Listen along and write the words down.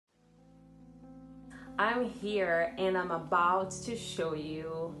I'm here and I'm about to show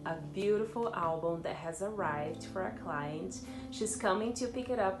you a beautiful album that has arrived for a client. She's coming to pick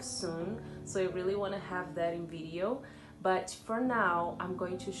it up soon, so I really want to have that in video. But for now, I'm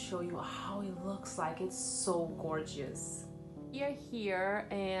going to show you how it looks like. It's so gorgeous. We are here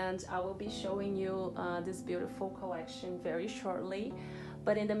and I will be showing you this beautiful collection very shortly.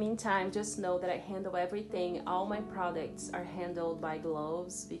 But in the meantime, just know that I handle everything. All my products are handled by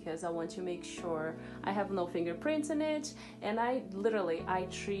gloves because I want to make sure I have no fingerprints in it. And I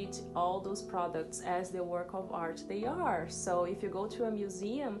treat all those products as the work of art they are. So if you go to a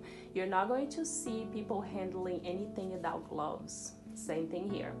museum, you're not going to see people handling anything without gloves. Same thing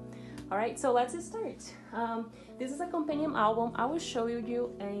here. All right, so let's start. This is a companion album. I will show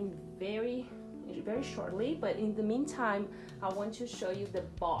you in very shortly, but in the meantime, I want to show you the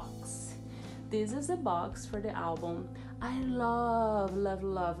box. This is the box for the album. I love.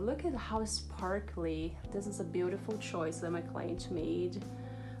 Look at how sparkly. This is a beautiful choice that my client made.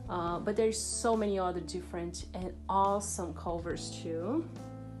 But there's so many other different and awesome covers too.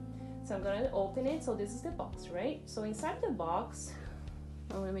 So I'm gonna open it. So this is the box, right? So inside the box,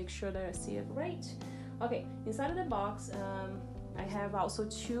 I want to make sure that I see it right. Okay, inside of the box, I have also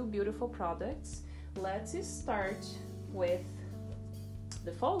two beautiful products. Let's start with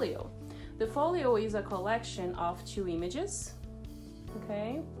the folio. The folio is a collection of two images,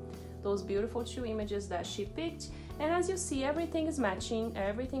 okay? Those beautiful two images that she picked. And as you see, everything is matching,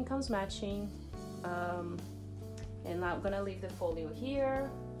 everything comes matching. And I'm gonna leave the folio here.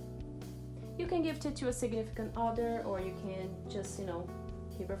 You can gift it to a significant other, or you can just,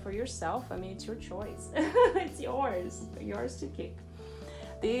 keep it for yourself. I mean, it's your choice. It's yours to keep.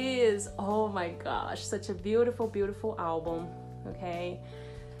 This, oh my gosh, such a beautiful album, okay?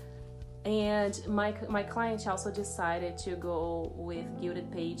 And my client also decided to go with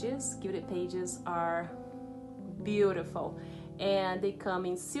gilded pages. Gilded pages are beautiful, and they come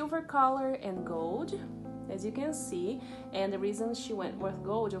in silver color and gold, as you can see. And the reason she went with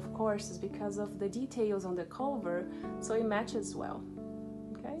gold, of course, is because of the details on the cover, so it matches well.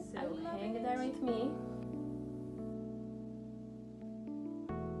 Okay, so hang there with me.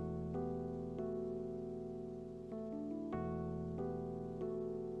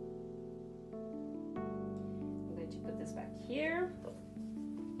 I'm going to put this back here.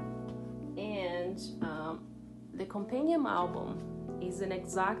 And the companion album is an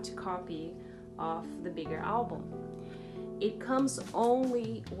exact copy of the bigger album. It comes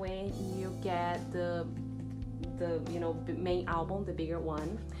only when you get the main album, the bigger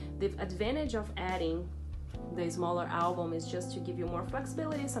one. The advantage of adding the smaller album is just to give you more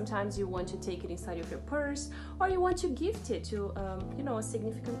flexibility. Sometimes you want to take it inside of your purse, or you want to gift it to a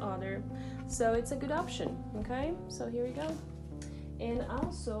significant other, so it's a good option. Okay, so here we go. And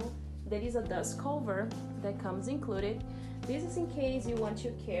also there is a dust cover that comes included. This is in case you want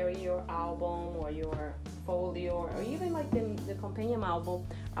to carry your album or your folio, or even like the companion album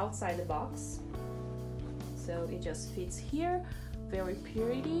outside the box. So it just fits here, very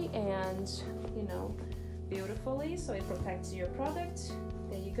pretty and beautifully. So it protects your product.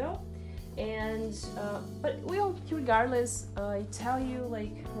 There you go. And but regardless, I tell you,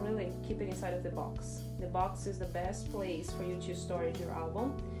 really keep it inside of the box. The box is the best place for you to store your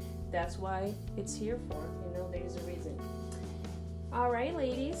album. That's why it's here for. There's a reason. All right,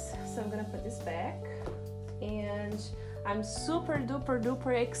 ladies. So I'm gonna put this back, and I'm super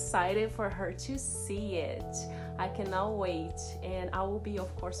duper excited for her to see it. I cannot wait, and I will be,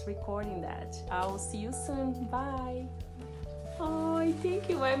 of course, recording that. I will see you soon. Bye. Oh, thank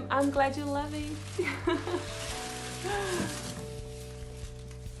you. I'm glad you love it.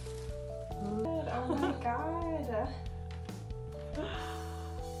 Oh my god.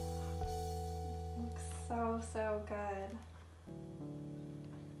 Looks so good.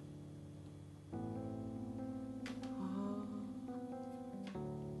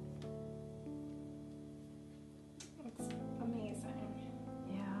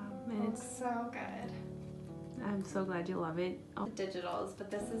 It's so good. I'm so glad you love it. Oh. The digitals, but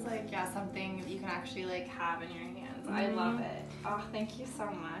this is something you can actually have in your hands. I love it. Oh, thank you so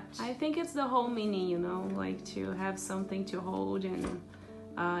much. I think it's the whole meaning, to have something to hold, and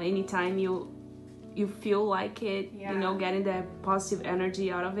anytime you feel like it, getting that positive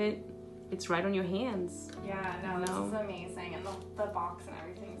energy out of it, it's right on your hands. Yeah, no, this is amazing, and the box and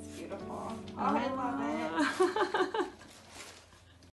everything is beautiful. Oh, I love it.